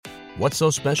What's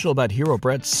so special about Hero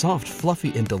Bread's soft,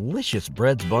 fluffy, and delicious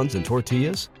breads, buns, and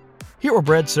tortillas? Hero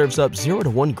Bread serves up 0 to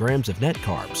 1 grams of net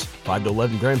carbs, 5 to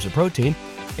 11 grams of protein,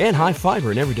 and high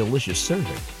fiber in every delicious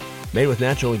serving. Made with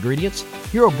natural ingredients,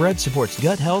 Hero Bread supports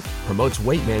gut health, promotes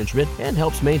weight management, and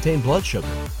helps maintain blood sugar.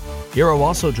 Hero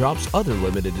also drops other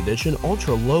limited edition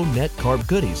ultra-low net carb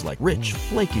goodies like rich,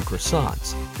 flaky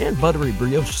croissants and buttery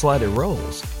brioche slider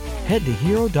rolls. Head to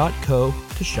hero.co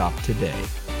to shop today.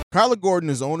 Kyler Gordon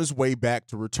is on his way back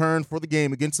to return for the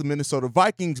game against the Minnesota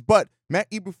Vikings, but Matt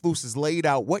Eberflus has laid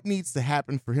out what needs to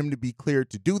happen for him to be cleared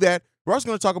to do that. We're also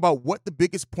going to talk about what the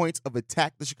biggest points of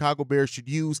attack the Chicago Bears should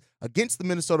use against the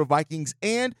Minnesota Vikings,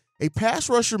 and a pass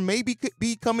rusher maybe could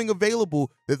be coming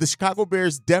available that the Chicago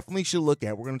Bears definitely should look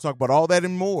at. We're going to talk about all that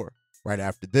and more right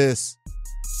after this.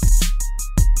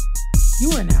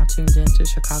 You are now tuned in to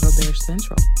Chicago Bears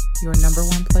Central, your number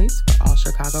one place for all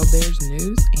Chicago Bears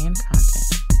news and content.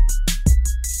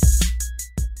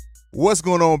 What's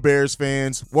going on, Bears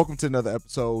fans? Welcome to another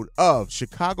episode of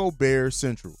Chicago Bears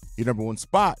Central, your number one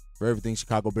spot for everything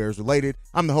Chicago Bears related.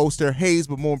 I'm the host there, Hayes,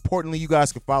 but more importantly, you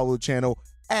guys can follow the channel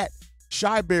at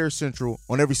Chi Bears Central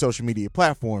on every social media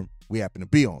platform we happen to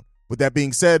be on. With that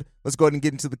being said, let's go ahead and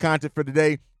get into the content for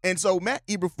today. And so Matt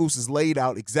Eberflus has laid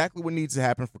out exactly what needs to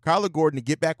happen for Kyler Gordon to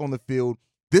get back on the field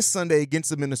this Sunday against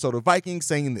the Minnesota Vikings,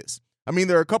 saying this. I mean,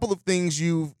 there are a couple of things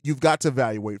you've got to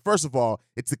evaluate. First of all,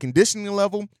 it's the conditioning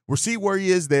level. We'll see where he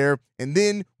is there, and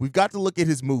then we've got to look at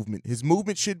his movement. His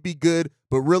movement should be good,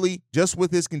 but really just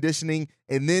with his conditioning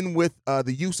and then with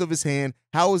the use of his hand,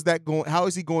 how is that going? How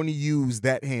is he going to use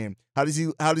that hand? How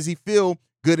does he feel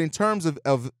good in terms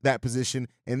of that position?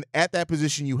 And at that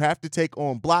position, you have to take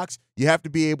on blocks. You have to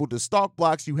be able to stalk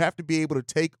blocks. You have to be able to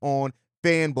take on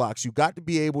fan blocks. You got to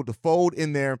be able to fold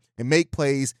in there and make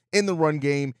plays in the run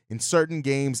game in certain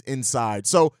games inside.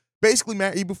 So basically,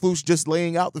 Matt Eberflus just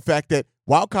laying out the fact that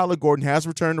while Kyler Gordon has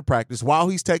returned to practice, while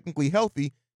he's technically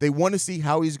healthy, they want to see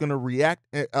how he's going to react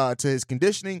to his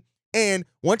conditioning. And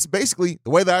once, basically,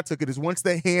 the way that I took it is once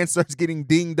that hand starts getting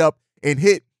dinged up and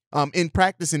hit in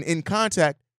practice and in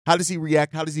contact, how does he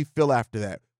react? How does he feel after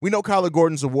that? We know Kyler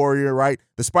Gordon's a warrior, right?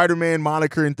 The Spider-Man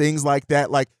moniker and things like that.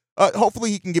 Hopefully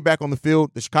he can get back on the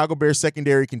field. The Chicago Bears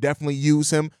secondary can definitely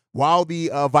use him. While the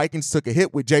Vikings took a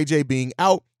hit with JJ being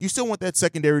out, you still want that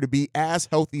secondary to be as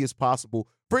healthy as possible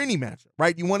for any matchup,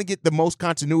 right? You want to get the most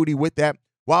continuity with that.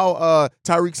 While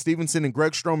Tyreek Stevenson and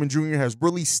Greg Stroman Jr. has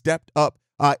really stepped up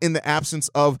in the absence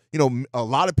of, a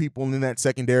lot of people in that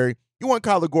secondary, you want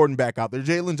Kyler Gordon back out there.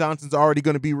 Jalen Johnson's already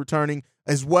going to be returning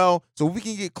as well. So if we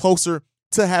can get closer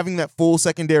to having that full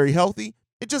secondary healthy,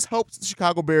 it just helps the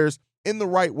Chicago Bears in the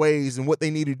right ways and what they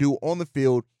need to do on the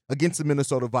field against the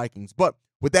Minnesota Vikings. But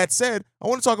with that said, I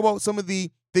want to talk about some of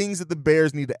the things that the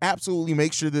Bears need to absolutely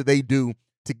make sure that they do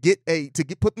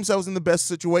to put themselves in the best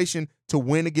situation to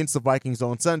win against the Vikings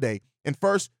on Sunday. And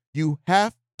first, you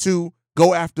have to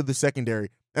go after the secondary.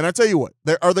 And I tell you what,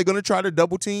 are they going to try to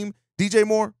double team DJ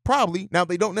Moore? Probably. Now,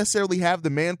 they don't necessarily have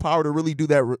the manpower to really do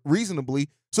that reasonably,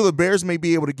 so the Bears may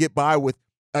be able to get by with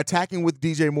attacking with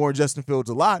DJ Moore and Justin Fields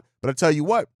a lot. But I tell you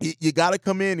what, you got to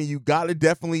come in and you got to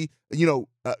definitely,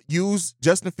 use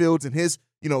Justin Fields and his,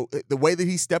 the way that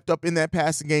he stepped up in that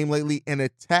passing game lately and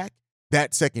attack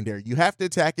that secondary. You have to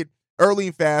attack it early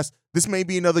and fast. This may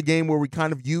be another game where we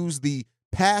kind of use the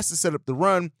pass to set up the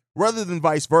run rather than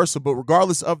vice versa. But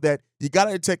regardless of that, you got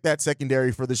to attack that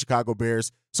secondary for the Chicago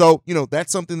Bears. So,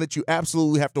 that's something that you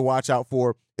absolutely have to watch out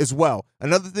for as well.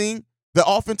 Another thing, the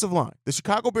offensive line. The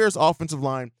Chicago Bears offensive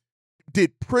line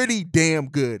did pretty damn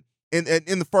good in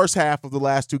the first half of the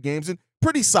last two games and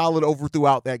pretty solid over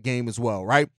throughout that game as well,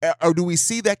 right? Or do we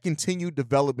see that continued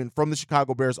development from the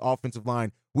Chicago Bears offensive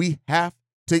line? We have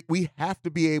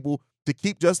to be able to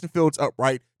keep Justin Fields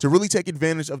upright, to really take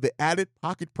advantage of the added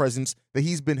pocket presence that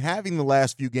he's been having the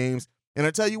last few games. And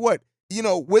I tell you what,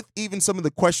 with even some of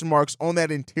the question marks on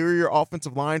that interior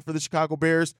offensive line for the Chicago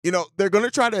Bears, they're going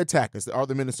to try to attack us, are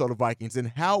the Minnesota Vikings,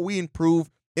 and how we improve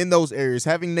in those areas.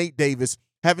 Having Nate Davis,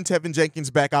 having Tevin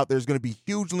Jenkins back out there is going to be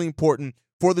hugely important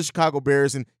for the Chicago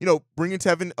Bears. And, bringing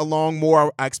Tevin along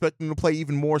more, I expect him to play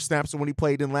even more snaps than when he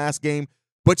played in last game.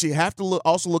 But you have to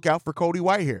also look out for Cody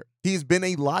Whitehair. He's been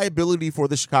a liability for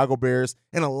the Chicago Bears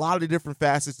in a lot of different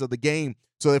facets of the game.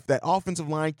 So if that offensive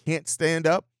line can't stand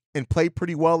up and play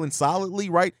pretty well and solidly,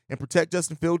 right, and protect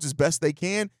Justin Fields as best they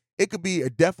can, it could be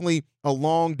definitely a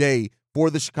long day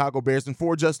for the Chicago Bears and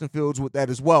for Justin Fields with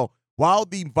that as well. While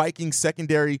the Vikings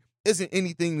secondary isn't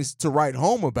anything to write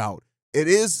home about, it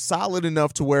is solid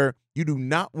enough to where you do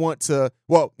not want to,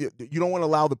 you don't want to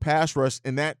allow the pass rush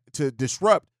and that to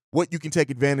disrupt what you can take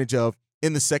advantage of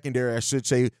in the secondary, I should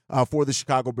say, for the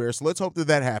Chicago Bears. So let's hope that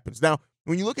that happens. Now,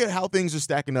 when you look at how things are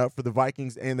stacking up for the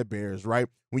Vikings and the Bears, right,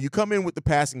 when you come in with the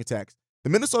passing attacks, the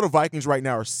Minnesota Vikings right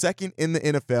now are second in the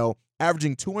NFL,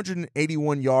 averaging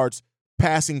 281 yards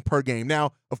passing per game.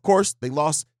 Now, of course, they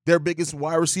lost their biggest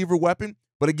wide receiver weapon,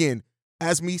 but again,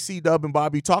 as me, C-Dub, and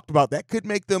Bobby talked about, that could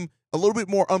make them a little bit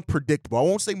more unpredictable. I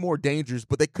won't say more dangerous,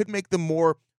 but they could make them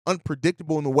more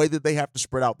unpredictable in the way that they have to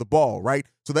spread out the ball, right?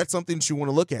 So that's something that you want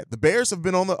to look at. The Bears have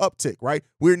been on the uptick, right?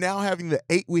 We're now having the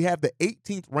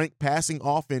 18th ranked passing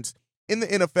offense in the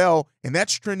NFL, and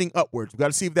that's trending upwards. We've got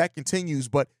to see if that continues,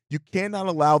 but you cannot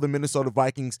allow the Minnesota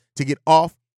Vikings to get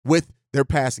off with their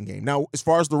passing game. Now, as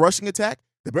far as the rushing attack,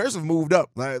 the Bears have moved up.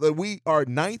 We are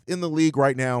 9th in the league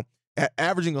right now at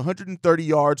averaging 130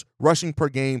 yards rushing per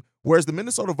game, whereas the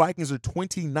Minnesota Vikings are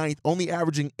 29th, only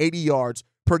averaging 80 yards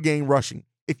per game rushing.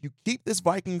 If you keep this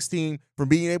Vikings team from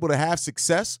being able to have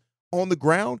success on the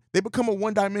ground, they become a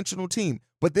one-dimensional team.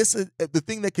 But this is the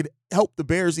thing that could help the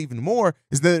Bears even more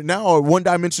is that they're now a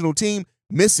one-dimensional team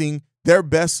missing their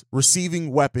best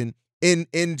receiving weapon in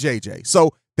JJ.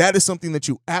 So that is something that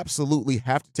you absolutely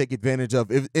have to take advantage of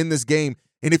in this game.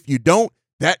 And if you don't,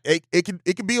 that it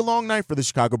could be a long night for the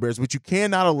Chicago Bears, but you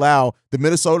cannot allow the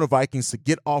Minnesota Vikings to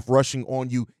get off rushing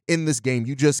on you in this game.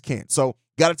 You just can't. So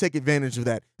got to take advantage of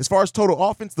that. As far as total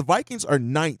offense, the Vikings are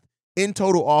 9th in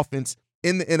total offense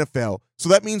in the NFL. So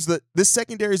that means that this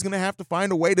secondary is going to have to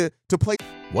find a way to play.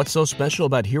 What's so special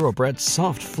about Hero Bread's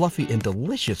soft, fluffy, and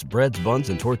delicious breads, buns,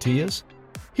 and tortillas?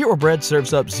 Hero Bread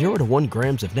serves up 0 to 1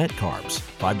 grams of net carbs,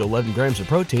 5 to 11 grams of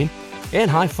protein, and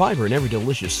high fiber in every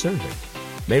delicious serving.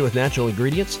 Made with natural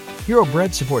ingredients, Hero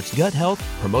Bread supports gut health,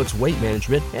 promotes weight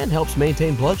management, and helps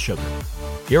maintain blood sugar.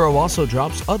 Hero also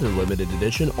drops other limited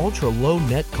edition ultra-low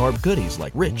net carb goodies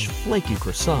like rich, flaky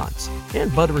croissants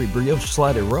and buttery brioche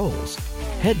slider rolls.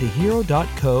 Head to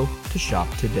hero.co to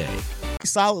shop today.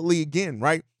 Solidly again,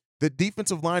 right? The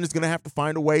defensive line is going to have to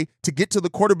find a way to get to the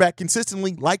quarterback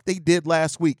consistently like they did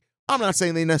last week. I'm not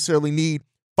saying they necessarily need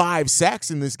 5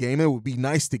 sacks in this game. It would be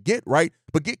nice to get, right?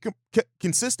 But get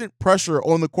consistent pressure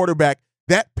on the quarterback.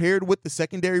 That paired with the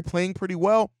secondary playing pretty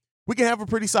well, we can have a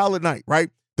pretty solid night, right?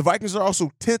 The Vikings are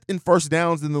also 10th in first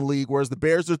downs in the league, whereas the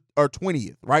Bears are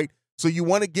 20th, right? So you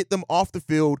want to get them off the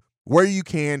field where you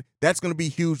can. That's going to be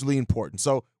hugely important.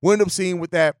 So we'll end up seeing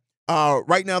with that.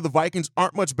 Right now, the Vikings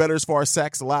aren't much better as far as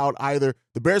sacks allowed either.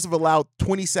 The Bears have allowed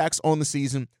 20 sacks on the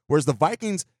season, whereas the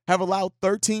Vikings have allowed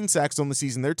 13 sacks on the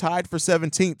season. They're tied for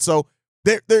 17th. So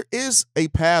there is a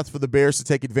path for the Bears to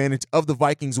take advantage of the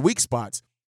Vikings' weak spots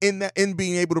in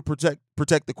being able to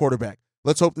protect the quarterback.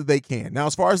 Let's hope that they can. Now,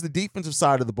 as far as the defensive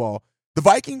side of the ball, the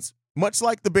Vikings, much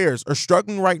like the Bears, are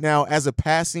struggling right now as a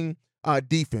passing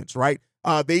defense, right?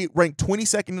 They rank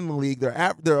 22nd in the league.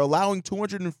 They're allowing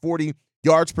 240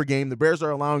 yards per game. The Bears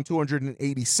are allowing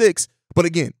 286. But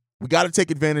again, we got to take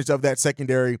advantage of that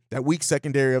secondary, that weak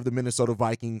secondary of the Minnesota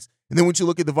Vikings. And then when you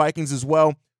look at the Vikings as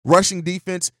well, rushing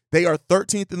defense, they are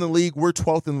 13th in the league. We're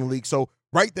 12th in the league. So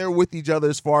right there with each other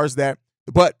as far as that.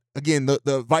 But again,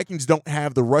 the Vikings don't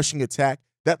have the rushing attack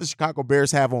that the Chicago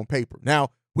Bears have on paper. Now,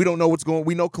 we don't know what's going on.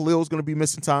 We know Khalil's going to be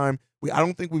missing time. I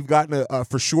don't think we've gotten a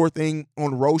for sure thing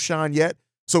on Roschon yet.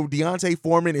 So Deontay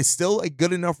Foreman is still a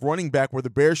good enough running back where the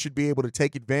Bears should be able to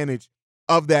take advantage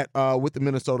of that with the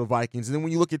Minnesota Vikings. And then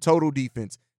when you look at total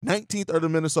defense, 19th are the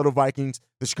Minnesota Vikings.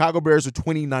 The Chicago Bears are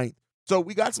 29th. So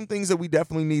we got some things that we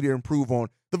definitely need to improve on.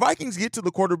 The Vikings get to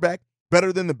the quarterback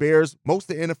better than the Bears.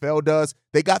 Most of the NFL does.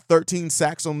 They got 13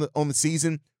 sacks on the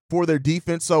season for their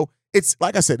defense. So it's,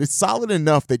 like I said, it's solid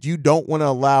enough that you don't want to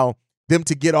allow them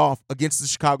to get off against the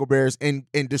Chicago Bears and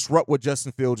disrupt what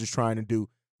Justin Fields is trying to do.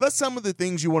 That's some of the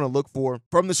things you want to look for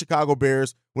from the Chicago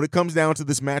Bears when it comes down to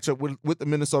this matchup with the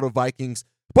Minnesota Vikings.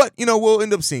 But, we'll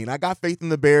end up seeing. I got faith in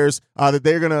the Bears that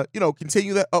they're going to,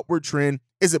 continue that upward trend.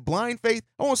 Is it blind faith?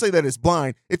 I won't say that it's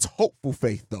blind. It's hopeful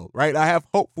faith, though, right? I have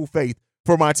hopeful faith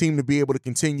for my team to be able to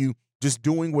continue just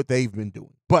doing what they've been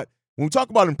doing. But when we talk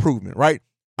about improvement, right?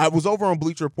 I was over on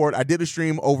Bleacher Report. I did a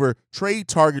stream over trade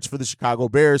targets for the Chicago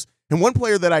Bears. And one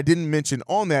player that I didn't mention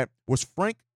on that was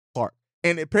Frank Clark.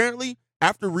 And apparently,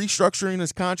 after restructuring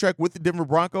his contract with the Denver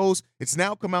Broncos, it's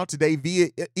now come out today via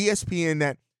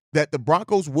ESPN that the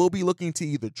Broncos will be looking to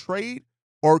either trade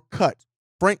or cut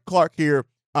Frank Clark here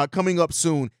coming up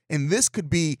soon. And this could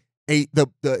be the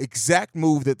exact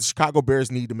move that the Chicago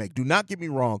Bears need to make. Do not get me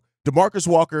wrong. DeMarcus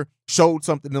Walker showed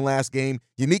something in the last game.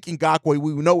 Yannick Ngakoue,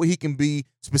 we know what he can be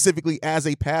specifically as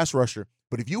a pass rusher.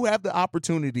 But if you have the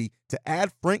opportunity to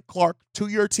add Frank Clark to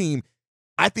your team,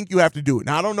 I think you have to do it.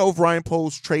 Now, I don't know if Ryan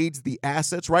Poles trades the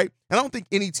assets, right? And I don't think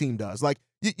any team does. Like,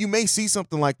 you may see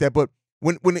something like that, but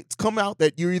when it's come out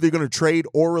that you're either going to trade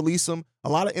or release him, a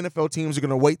lot of NFL teams are going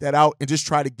to wait that out and just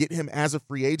try to get him as a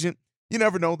free agent. You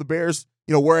never know. The Bears,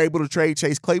 were able to trade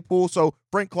Chase Claypool. So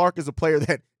Frank Clark is a player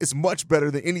that is much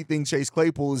better than anything Chase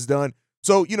Claypool has done.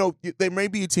 So, there may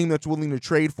be a team that's willing to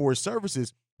trade for his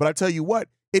services. But I tell you what,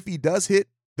 if he does hit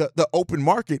the open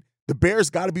market, the Bears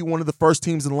got to be one of the first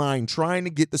teams in line trying to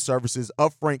get the services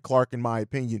of Frank Clark, in my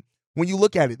opinion. When you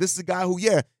look at it, this is a guy who,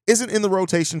 isn't in the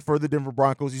rotation for the Denver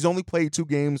Broncos. He's only played 2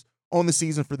 games on the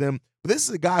season for them. But this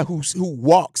is a guy who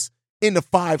walks into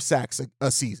 5 sacks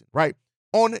a season, right?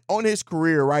 On his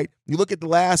career, right? You look at the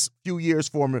last few years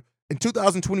for him. In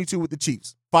 2022 with the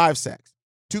Chiefs, 5 sacks.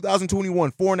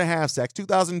 2021, 4.5 sacks.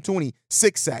 2020,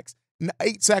 6 sacks.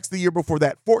 8 sacks the year before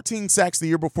that. 14 sacks the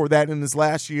year before that in his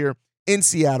last year in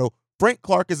Seattle. Frank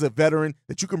Clark is a veteran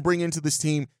that you can bring into this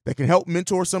team that can help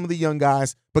mentor some of the young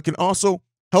guys, but can also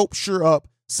help shore up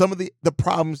some of the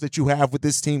problems that you have with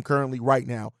this team currently right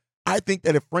now. I think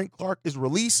that if Frank Clark is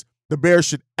released, the Bears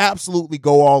should absolutely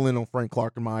go all in on Frank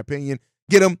Clark, in my opinion.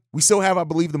 Get him. We still have, I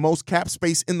believe, the most cap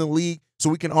space in the league, so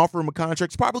we can offer him a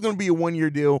contract. It's probably going to be a 1-year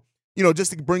deal,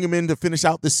 just to bring him in to finish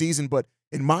out the season. But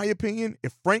in my opinion,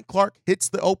 if Frank Clark hits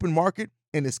the open market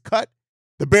and is cut,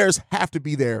 the Bears have to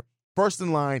be there first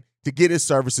in line to get his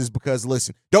services because,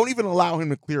 listen, don't even allow him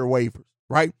to clear waivers,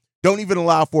 right? Don't even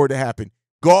allow for it to happen.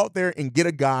 Go out there and get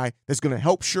a guy that's going to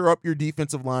help shore up your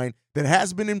defensive line that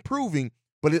has been improving,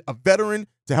 but a veteran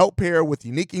to help pair with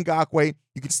Yannick Ngakoue.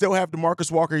 You can still have DeMarcus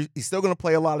Walker. He's still going to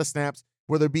play a lot of snaps,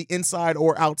 whether it be inside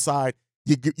or outside.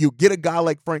 You get a guy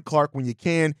like Frank Clark when you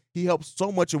can. He helps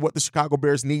so much of what the Chicago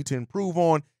Bears need to improve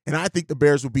on, and I think the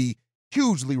Bears would be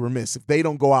hugely remiss if they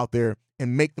don't go out there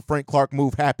and make the Frank Clark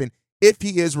move happen if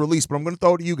he is released. But I'm going to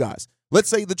throw it to you guys. Let's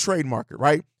say the trade market,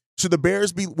 right? Should the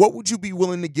Bears what would you be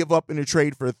willing to give up in a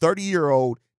trade for a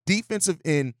 30-year-old defensive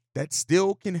end that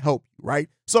still can help you, right?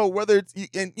 So whether it's,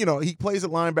 and he plays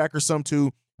at linebacker some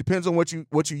too, depends on what you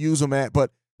use him at.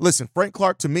 But listen, Frank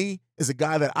Clark to me is a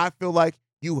guy that I feel like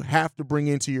you have to bring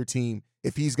into your team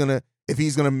if he's gonna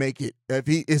make it,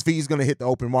 if he's gonna hit the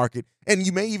open market. And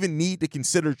you may even need to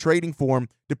consider trading for him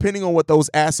depending on what those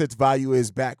assets value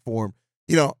is back for him.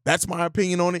 That's my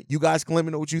opinion on it. You guys can let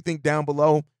me know what you think down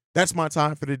below. That's my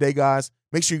time for today, guys.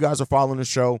 Make sure you guys are following the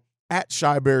show at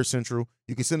Chi Bears Central.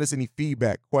 You can send us any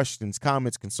feedback, questions,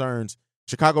 comments, concerns,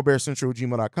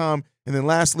 ChicagoBearsCentral@gmail.com. And then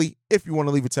lastly, if you want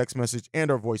to leave a text message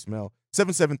and our voicemail,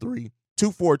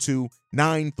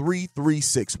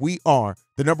 773-242-9336. We are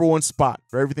the #1 spot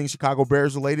for everything Chicago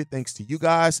Bears related, thanks to you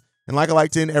guys. And like I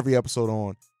like to end every episode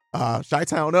on,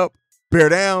 Chi-Town up, Bear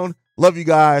down. Love you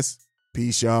guys.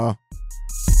 Peace, y'all.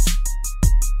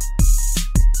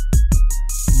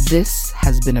 This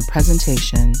has been a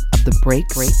presentation of the Break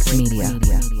Media.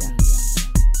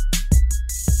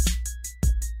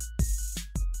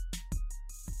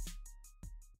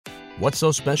 What's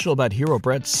so special about Hero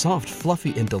Bread's soft,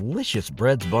 fluffy, and delicious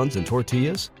breads, buns, and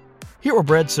tortillas? Hero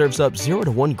Bread serves up 0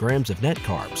 to 1 grams of net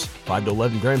carbs, 5 to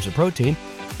 11 grams of protein,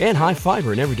 and high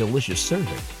fiber in every delicious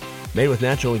serving. Made with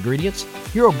natural ingredients,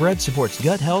 Hero Bread supports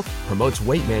gut health, promotes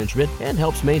weight management, and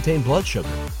helps maintain blood sugar.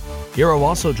 Hero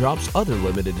also drops other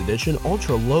limited edition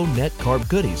ultra-low net carb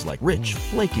goodies like rich,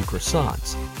 flaky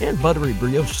croissants and buttery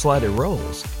brioche slider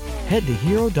rolls. Head to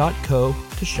hero.co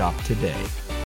to shop today.